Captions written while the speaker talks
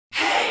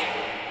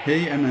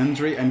Hey, I'm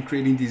Andre. I'm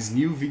creating this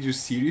new video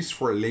series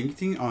for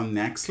LinkedIn on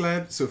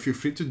UXlab, so feel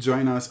free to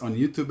join us on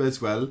YouTube as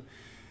well.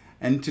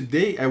 And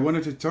today I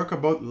wanted to talk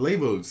about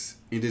labels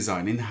in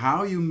design and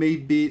how you may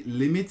be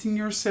limiting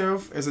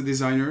yourself as a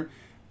designer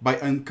by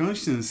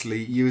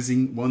unconsciously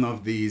using one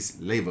of these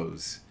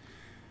labels.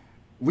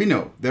 We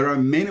know there are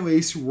many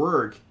ways to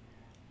work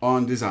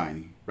on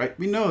design, right?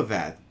 We know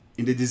that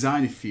in the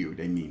design field,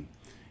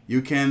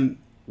 you can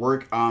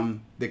work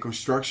on the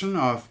construction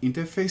of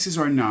interfaces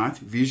or not,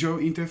 visual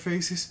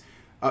interfaces.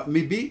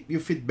 Maybe you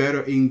fit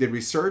better in the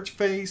research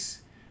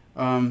phase,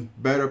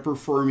 better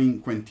performing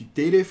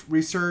quantitative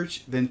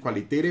research than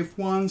qualitative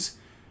ones,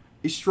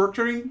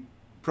 structuring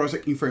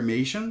project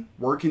information,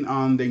 working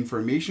on the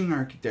information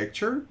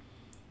architecture,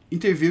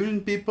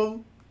 interviewing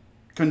people,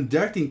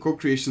 conducting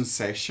co-creation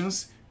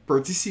sessions,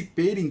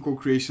 participating in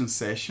co-creation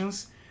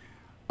sessions,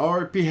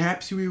 or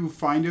perhaps you will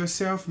find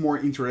yourself more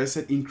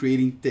interested in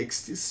creating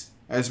texts.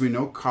 As we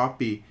know,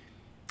 copy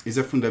is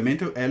a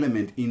fundamental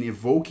element in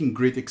evoking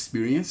great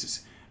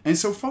experiences, and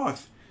so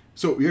forth.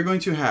 So we are going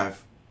to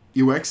have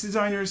UX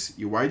designers,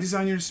 UI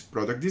designers,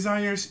 product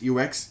designers,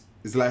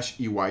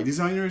 UX/UI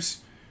designers,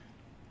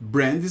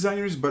 brand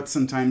designers, but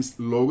sometimes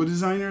logo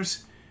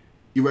designers,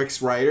 UX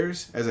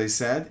writers, as I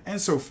said, and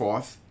so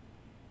forth.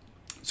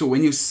 So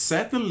when you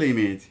set the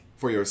limit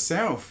for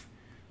yourself,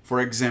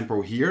 for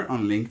example, here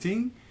on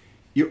LinkedIn,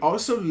 you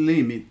also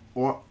limit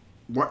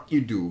what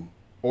you do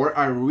or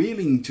are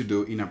willing to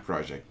do in a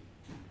project.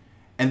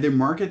 And the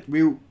market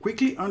will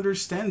quickly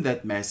understand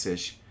that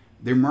message.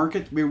 The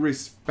market will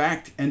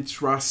respect and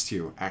trust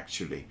you,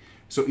 actually.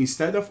 So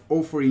instead of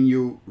offering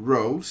you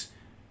roles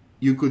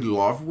you could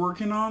love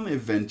working on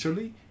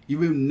eventually, you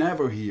will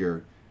never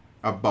hear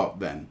about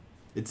them.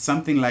 It's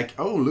something like,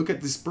 oh, look at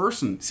this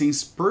person,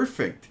 seems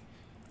perfect.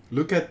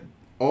 Look at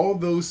all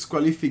those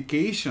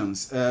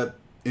qualifications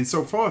and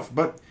so forth.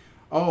 But,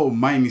 oh,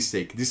 my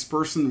mistake. This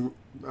person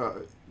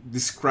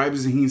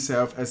describes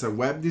himself as a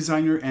web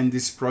designer and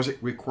this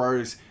project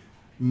requires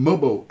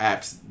mobile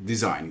apps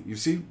design. You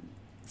see,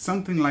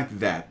 something like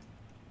that.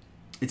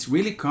 It's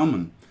really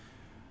common.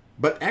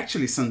 But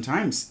actually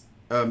sometimes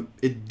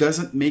it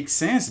doesn't make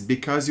sense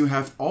because you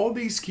have all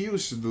the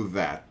skills to do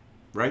that,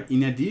 right?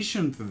 In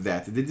addition to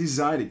that, they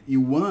decided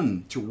you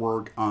want to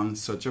work on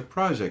such a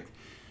project.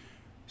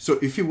 So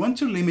if you want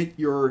to limit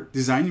your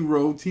design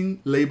routine,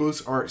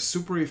 labels are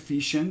super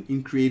efficient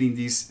in creating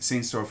this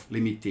sense of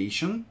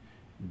limitation,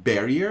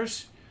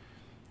 barriers.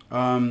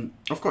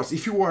 Of course,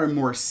 if you are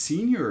more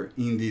senior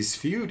in this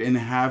field and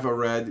have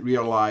already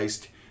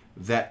realized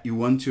that you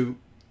want to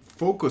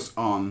focus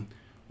on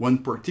one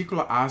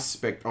particular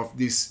aspect of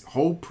this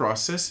whole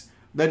process,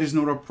 that is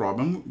not a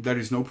problem. There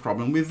is no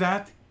problem with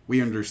that.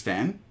 We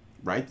understand,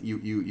 right?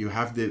 You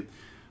have the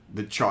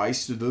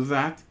choice to do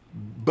that.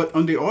 But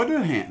on the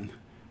other hand,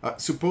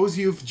 suppose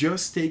you've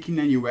just taken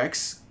a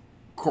UX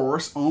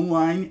course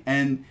online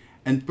and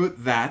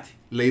put that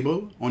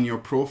label on your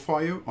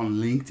profile on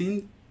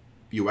LinkedIn,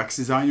 UX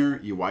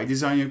designer, UI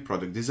designer,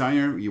 product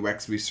designer,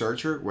 UX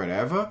researcher,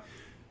 whatever.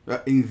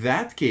 In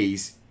that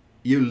case,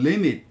 you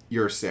limit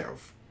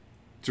yourself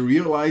to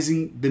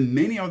realizing the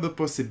many other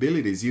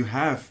possibilities you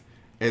have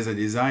as a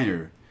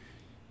designer.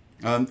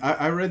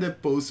 I read a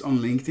post on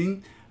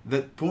LinkedIn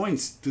that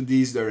points to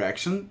this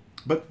direction,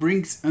 but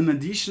brings an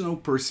additional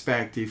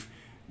perspective.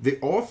 The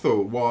author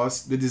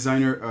was the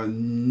designer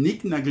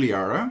Nick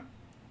Nagliara.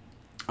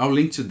 I'll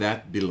link to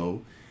that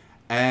below.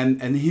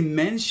 And he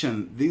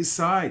mentioned this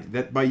side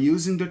that by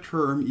using the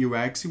term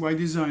UX UI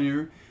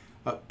designer,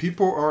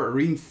 people are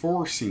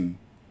reinforcing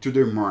to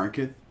their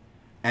market.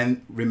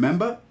 And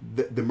remember,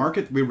 the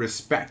market will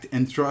respect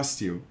and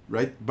trust you,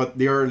 right? But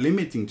they are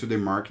limiting to the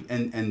market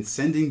and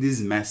sending this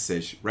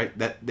message, right?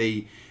 That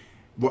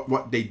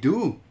what they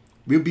do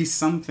will be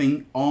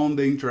something on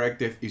the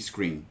interactive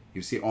screen.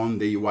 You see, on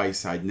the UI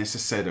side,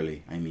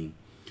 necessarily,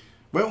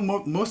 Well,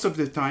 most of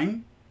the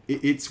time,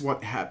 it's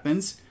what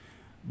happens.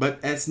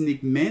 But as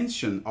Nick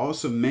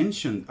also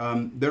mentioned,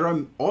 there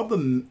are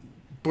other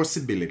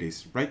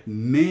possibilities, right?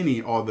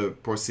 Many other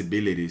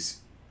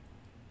possibilities,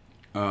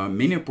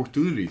 many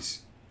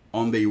opportunities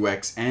on the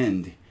UX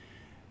end.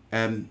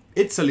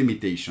 It's a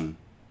limitation,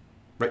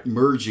 right?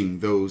 Merging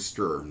those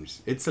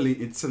terms. It's a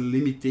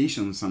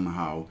limitation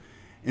somehow.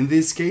 In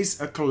this case,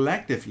 a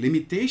collective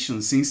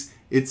limitation since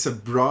it's a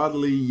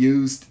broadly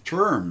used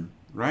term,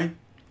 right?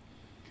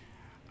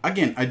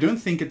 Again, I don't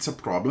think it's a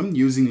problem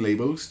using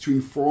labels to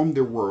inform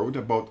the world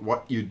about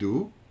what you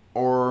do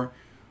or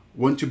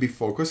want to be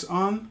focused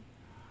on.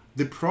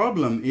 The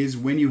problem is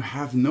when you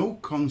have no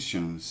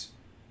conscience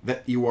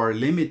that you are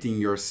limiting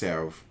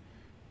yourself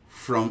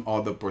from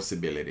other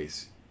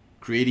possibilities,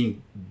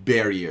 creating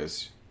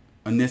barriers,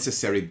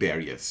 unnecessary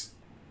barriers.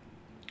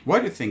 What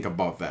do you think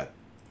about that?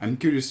 I'm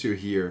curious to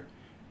hear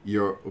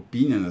your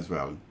opinion as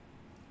well.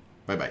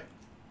 Bye-bye.